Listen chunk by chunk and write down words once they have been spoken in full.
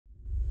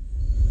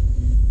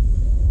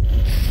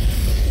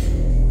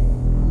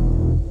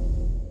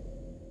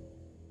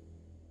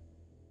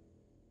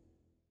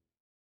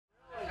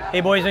Hey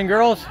boys and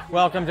girls,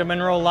 welcome to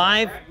Munro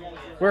Live.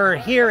 We're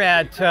here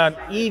at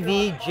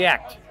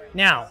EVject.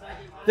 Now,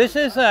 this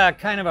is a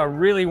kind of a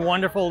really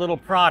wonderful little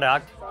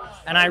product,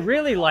 and I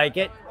really like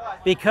it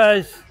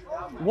because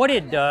what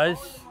it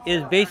does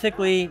is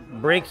basically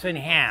breaks in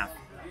half.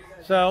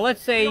 So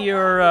let's say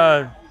you're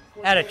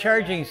at a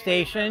charging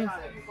station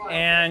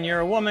and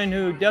you're a woman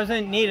who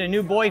doesn't need a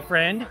new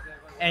boyfriend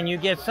and you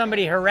get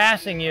somebody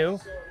harassing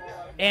you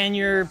and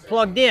you're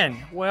plugged in.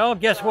 Well,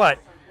 guess what?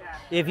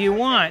 If you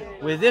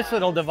want, with this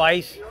little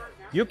device,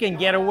 you can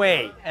get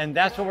away. And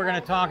that's what we're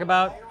going to talk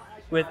about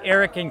with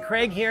Eric and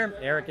Craig here,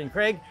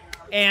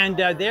 and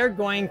they're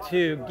going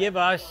to give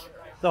us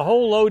the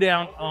whole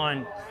lowdown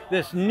on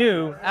this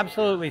new,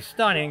 absolutely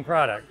stunning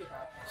product.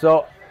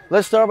 So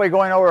let's start by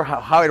going over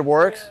how it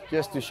works,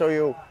 just to show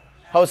you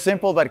how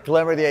simple but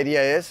clever the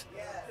idea is.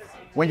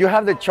 When you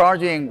have the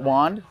charging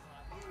wand,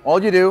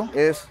 all you do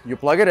is you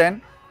plug it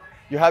in,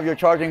 you have your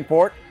charging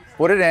port,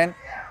 put it in.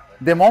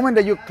 The moment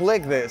that you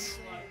click this,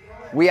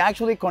 we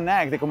actually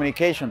connect the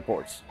communication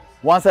ports.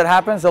 Once that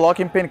happens, the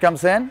locking pin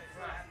comes in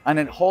and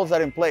it holds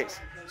that in place.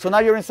 So now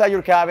you're inside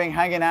your cabin,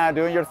 hanging out,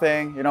 doing your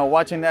thing, you know,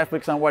 watching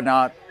Netflix and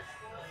whatnot.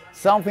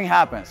 Something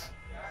happens.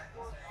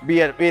 Be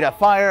it a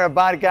fire, a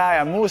bad guy,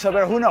 a moose, a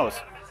bear, who knows?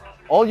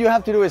 All you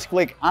have to do is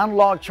click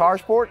unlock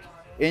charge port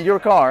in your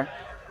car.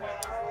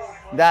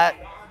 That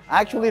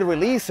actually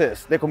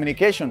releases the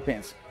communication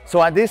pins.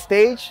 So at this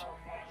stage,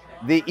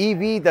 the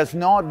EV does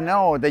not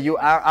know that you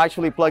are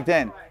actually plugged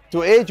in.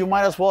 To it, you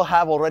might as well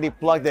have already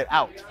plugged it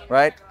out,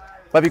 right?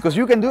 But because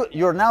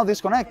you're now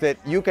disconnected,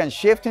 you can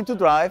shift into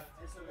drive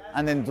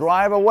and then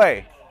drive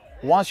away.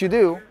 Once you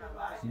do,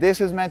 this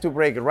is meant to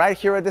brake right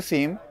here at the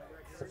seam,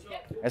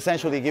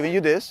 essentially giving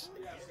you this,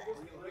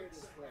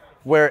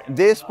 where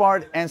this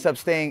part ends up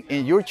staying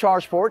in your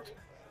charge port,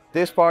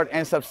 this part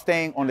ends up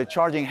staying on the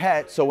charging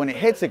head, so when it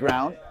hits the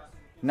ground,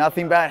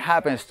 nothing bad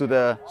happens to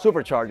the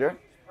supercharger.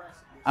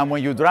 And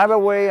when you drive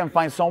away and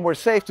find somewhere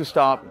safe to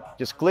stop,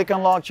 just click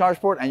unlock charge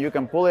port and you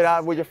can pull it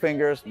out with your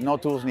fingers, no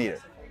tools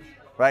needed.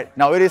 Right?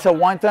 Now it is a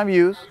one-time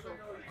use,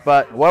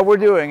 but what we're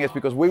doing is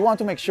because we want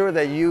to make sure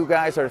that you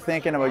guys are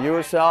thinking about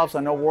yourselves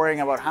and not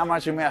worrying about how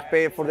much you may have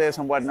paid for this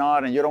and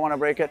whatnot, and you don't want to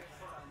break it.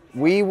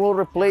 We will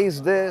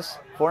replace this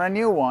for a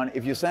new one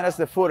if you send us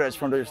the footage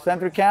from the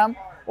center cam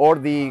or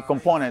the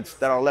components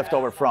that are left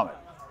over from it.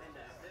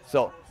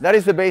 So that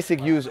is the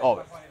basic use of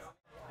it.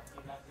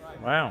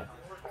 Wow.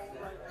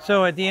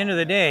 So at the end of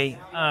the day,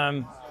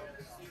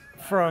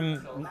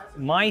 from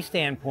my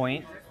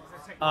standpoint,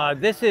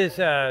 this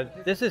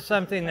is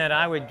something that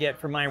I would get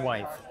for my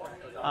wife.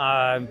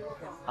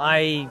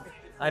 I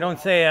don't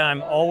say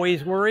I'm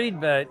always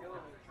worried, but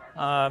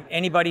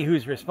anybody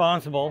who's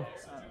responsible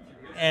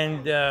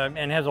and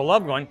has a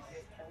loved one,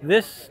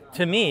 this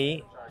to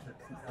me,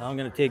 I'm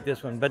going to take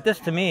this one, but this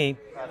to me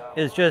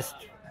is just,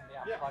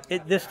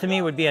 this to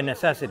me would be a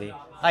necessity.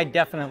 I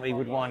definitely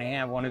would want to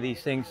have one of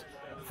these things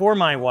for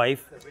my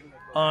wife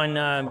on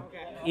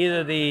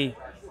either the,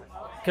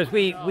 because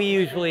we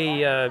usually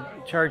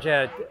charge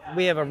at,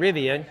 we have a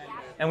Rivian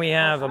and we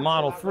have a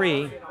Model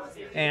 3,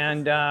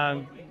 and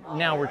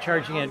now we're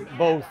charging it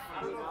both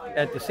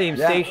at the same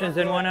stations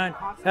and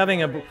whatnot.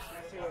 Having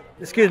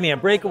a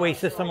breakaway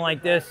system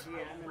like this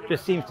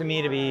just seems to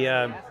me to be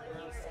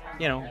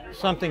you know,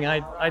 something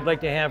I'd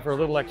like to have for a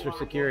little extra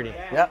security.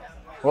 Yeah.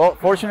 Well,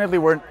 fortunately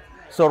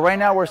so right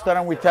now we're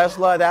starting with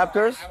Tesla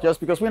adapters, just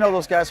because we know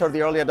those guys are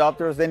the early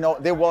adopters.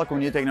 They welcome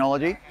new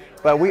technology,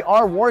 but we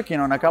are working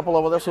on a couple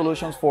of other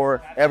solutions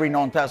for every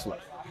non-Tesla.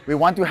 We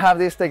want to have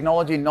this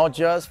technology not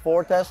just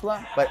for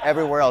Tesla, but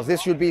everywhere else.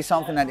 This should be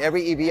something that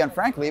every EV, and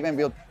frankly even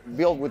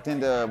built within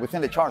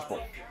the charge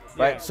port,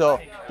 right? Yeah. So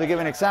to give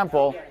an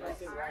example,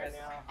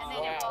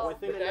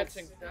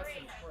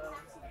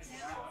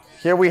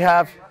 here we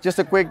have just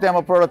a quick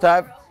demo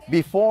prototype.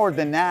 Before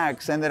the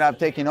NACS ended up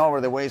taking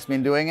over the way it's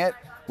been doing it,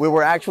 we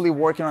were actually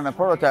working on a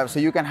prototype so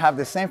you can have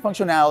the same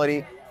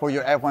functionality for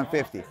your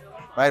F-150,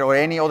 right, or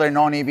any other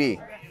non-EV.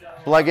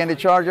 Plug in the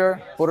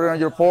charger, put it on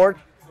your port,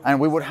 and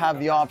we would have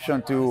the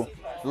option to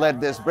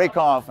let this break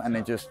off and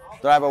then just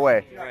drive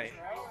away. Right.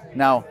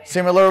 Now,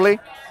 similarly,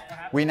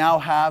 we now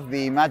have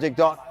the Magic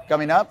Dock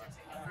coming up.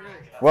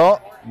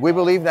 Well, we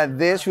believe that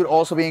this should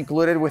also be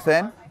included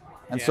within,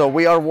 and so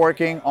we are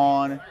working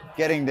on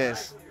getting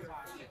this.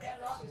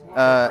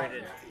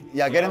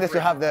 Getting this to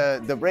have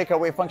the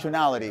breakaway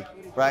functionality,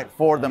 right,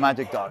 for the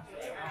Magic Dock.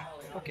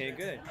 Okay,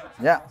 good.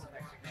 Yeah.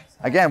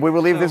 Again, we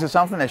believe this is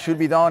something that should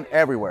be done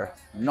everywhere,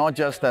 not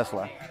just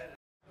Tesla.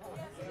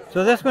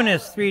 So this one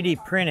is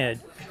 3D printed.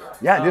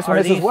 Yeah, this one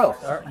is as well.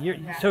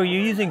 So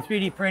you're using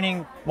 3D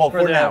printing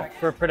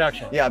for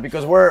production? Yeah,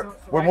 because we're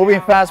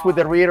moving fast with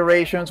the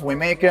reiterations. We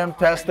make them,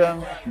 test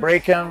them,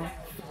 break them,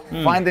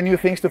 find the new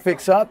things to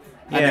fix up,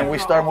 and then we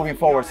start moving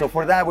forward. So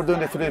for that, we're doing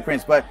the 3D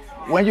prints. But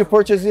when you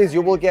purchase this,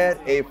 you will get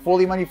a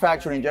fully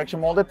manufactured injection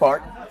molded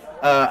part.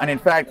 And in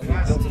fact,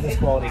 built to this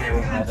quality here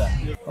with all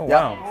that. Oh,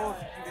 wow.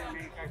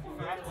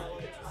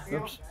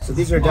 Oops. So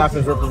these are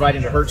adapters we're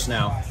providing to Hertz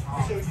now,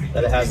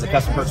 that it has the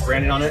custom Hertz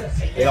branding on it.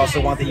 They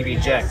also want the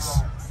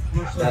EVjects.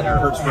 that are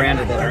Hertz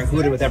branded that are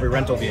included with every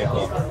rental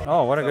vehicle.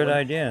 Oh, what a good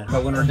idea.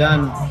 But when we're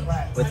done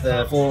with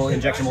the full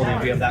injection molding,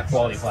 we have that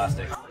quality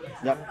plastic.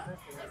 Yep.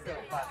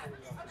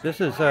 This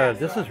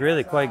is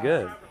really quite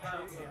good.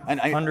 And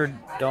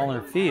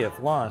 $100 fee if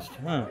lost.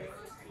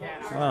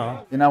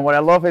 Wow. You know what I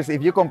love is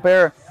if you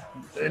compare,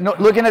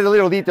 looking at the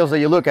little details that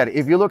you look at.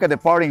 If you look at the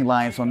parting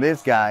lines on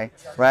this guy,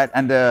 right,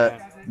 and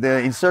the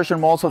insertion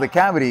molds of the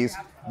cavities,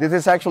 this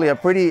is actually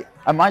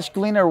a much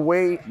cleaner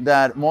way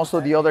that most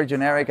of the other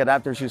generic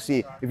adapters you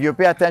see. If you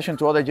pay attention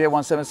to other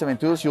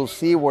J1772s, you'll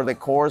see where the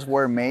cores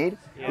were made.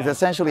 Yeah. It's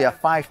essentially a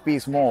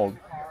 5-piece mold,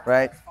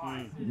 right?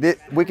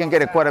 We can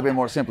get it quite a bit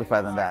more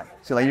simplified than that.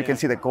 So like you can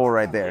see the core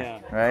right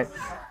there, right?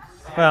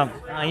 Well,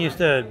 I used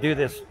to do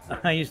this.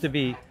 I used to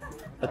be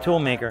a tool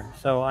maker,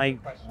 so I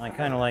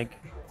kind of like,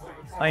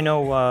 I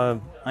know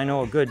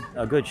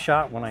a good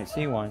shot when I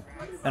see one,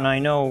 and I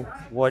know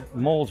what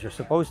molds are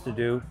supposed to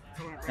do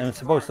and it's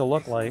supposed to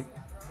look like,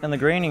 and the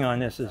graining on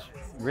this is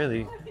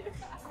really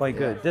quite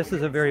good. This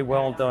is a very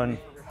well done.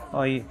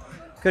 Oh, you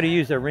could have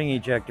used a ring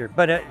ejector,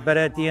 but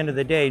at the end of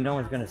the day, no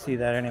one's going to see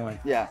that anyway.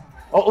 Yeah,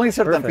 only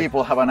certain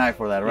people have an eye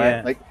for that,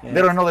 right?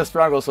 They don't know the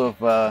struggles of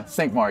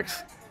sink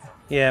marks.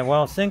 Yeah,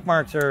 well, sink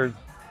marks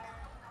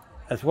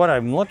that's what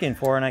I'm looking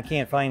for, and I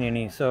can't find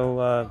any.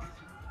 So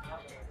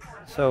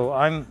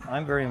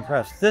I'm very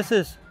impressed. This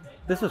is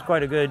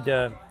quite a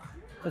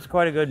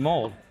good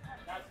mold.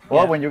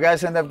 Well, when you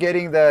guys end up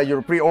getting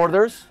your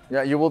pre-orders,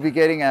 you will be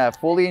getting a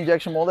fully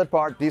injection molded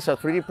part. These are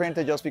 3D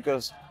printed just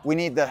because we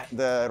need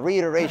the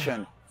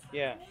reiteration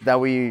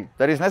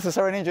that is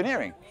necessary in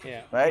engineering.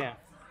 Right?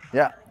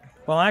 Yeah.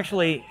 Well,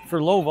 actually,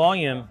 for low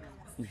volume,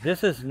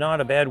 this is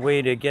not a bad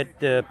way to get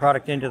the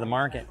product into the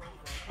market.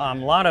 A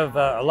lot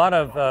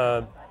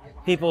of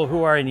people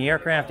who are in the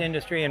aircraft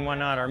industry and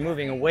whatnot are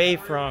moving away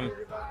from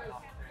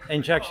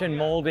injection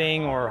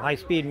molding or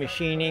high-speed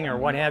machining or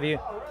what have you.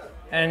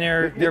 And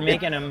they're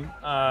making them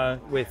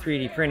with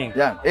 3D printing.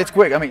 Yeah, it's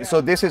quick. I mean,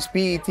 so this is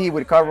PET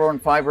with carbon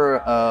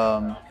fiber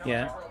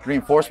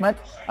reinforcement,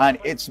 and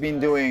it's been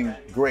doing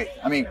great.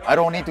 I mean, I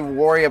don't need to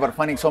worry about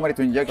finding somebody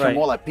to injection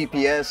mold like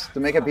PPS to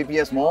make a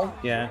PPS mold.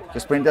 Yeah.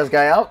 Just print this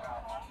guy out.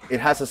 It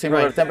has a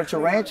similar temperature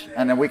range,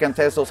 and then we can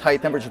test those high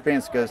temperature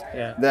prints because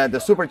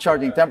the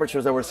supercharging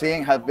temperatures that we're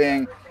seeing have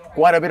been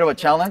quite a bit of a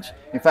challenge.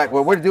 In fact,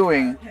 what we're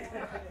doing,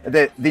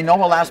 the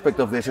novel aspect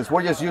of this is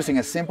we're just using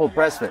a simple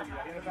press fit.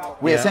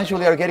 We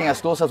essentially are getting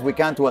as close as we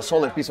can to a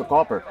solid piece of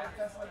copper,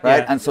 right?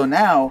 Yeah. And so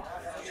now,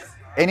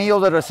 any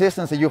of the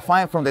resistance that you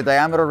find from the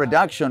diameter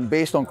reduction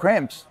based on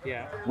crimps,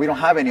 we don't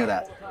have any of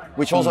that,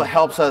 which also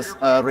helps us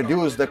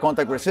reduce the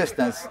contact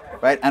resistance,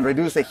 right? And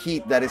reduce the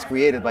heat that is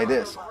created by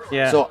this.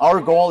 Yeah. So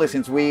our goal is,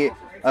 since we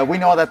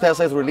know that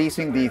Tesla is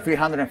releasing the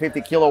 350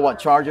 kilowatt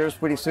chargers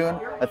pretty soon.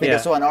 I think I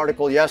saw an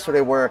article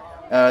yesterday where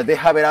they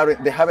have it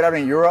out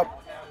in Europe.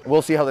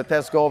 We'll see how the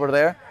tests go over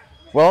there.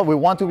 Well, we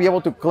want to be able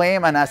to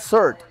claim and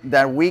assert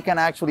that we can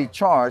actually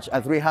charge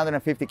at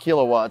 350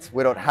 kilowatts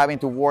without having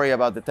to worry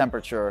about the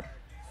temperature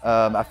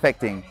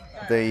affecting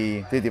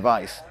the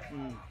device.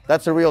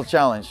 That's a real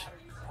challenge.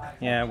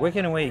 Yeah,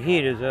 wicking away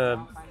heat is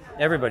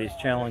everybody's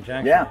challenge,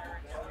 actually. Yeah,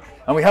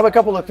 and we have a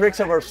couple of tricks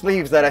up our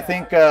sleeves that I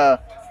think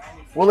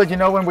we'll let you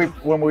know when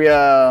we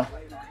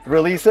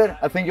release it.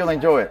 I think you'll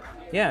enjoy it.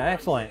 Yeah,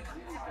 excellent.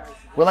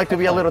 We like to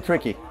be a little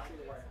tricky.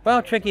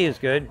 Well, tricky is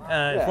good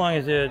as long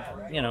as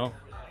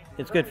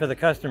it's good for the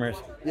customers.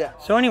 Yeah.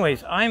 So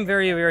anyways, I'm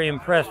very, very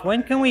impressed.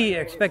 When can we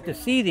expect to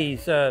see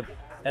these at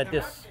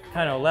this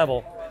kind of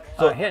level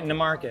hitting the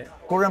market?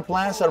 Current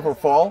plans are for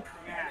fall.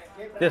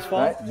 This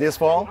fall? Right? This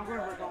fall.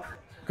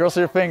 Cross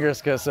your fingers,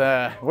 because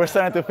we're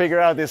starting to figure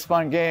out this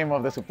fun game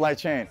of the supply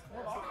chain.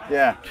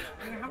 Yeah.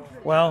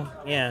 Well,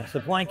 yeah,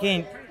 supply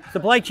chain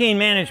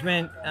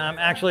management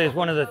actually is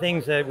one of the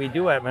things that we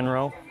do at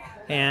Munro.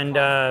 And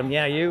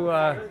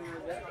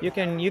you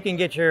can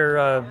get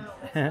your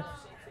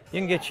you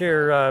can get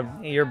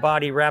your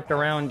body wrapped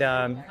around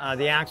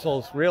the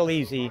axles real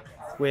easy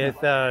with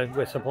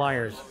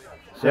suppliers.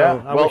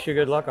 So I wish you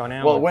good luck on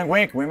that. Well, wink,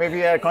 wink. We may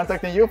be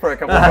contacting you for a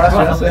couple of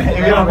questions. If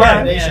you don't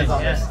mind.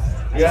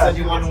 You said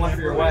you wanted one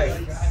for your wife.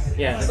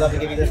 Yeah. I'd love to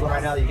give you this one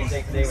right now that you can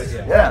take today with you.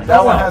 Yeah,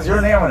 that one has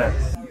your name on it.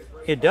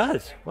 It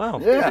does. Wow.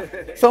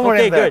 Yeah. Somewhere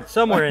in there. Good.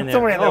 Somewhere in there.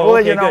 Somewhere in there. We'll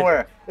let you know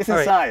where. It's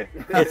inside.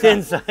 It's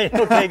inside.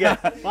 Okay, good.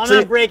 Well, I'm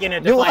not breaking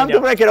it. You'll have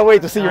to break it away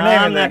to see your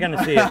name in there. I'm not going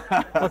to see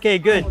it. Okay,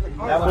 good.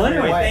 Well,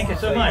 anyway, thank you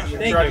so much.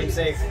 Thank you.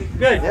 Safe.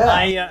 Good.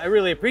 Yeah. I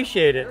really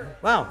appreciate it.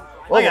 Wow.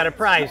 I got a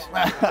prize.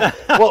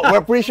 Well, we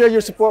appreciate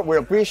your support. We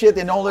appreciate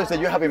the knowledge that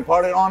you have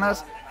imparted on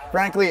us.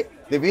 Frankly,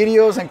 the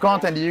videos and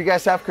content that you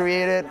guys have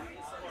created,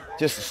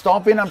 just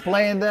stopping and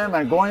playing them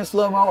and going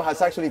slow-mo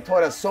has actually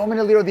taught us so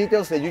many little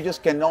details that you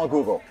just cannot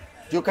Google.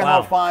 You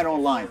cannot find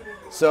online.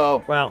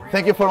 So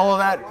thank you for all of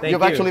that.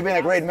 You've actually been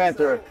a great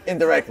mentor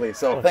indirectly.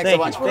 So thanks so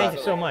much for that. Thank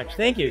you so much.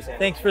 Thank you.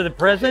 Thanks for the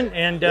present,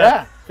 and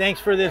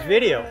thanks for this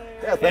video.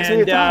 Yeah, thanks for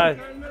your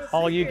time.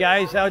 All you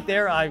guys out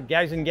there,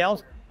 guys and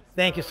gals,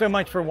 thank you so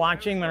much for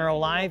watching Munro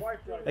Live.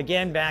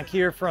 Again, back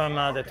here from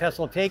the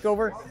Tesla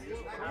Takeover.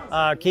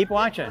 Keep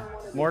watching.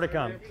 More to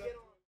come.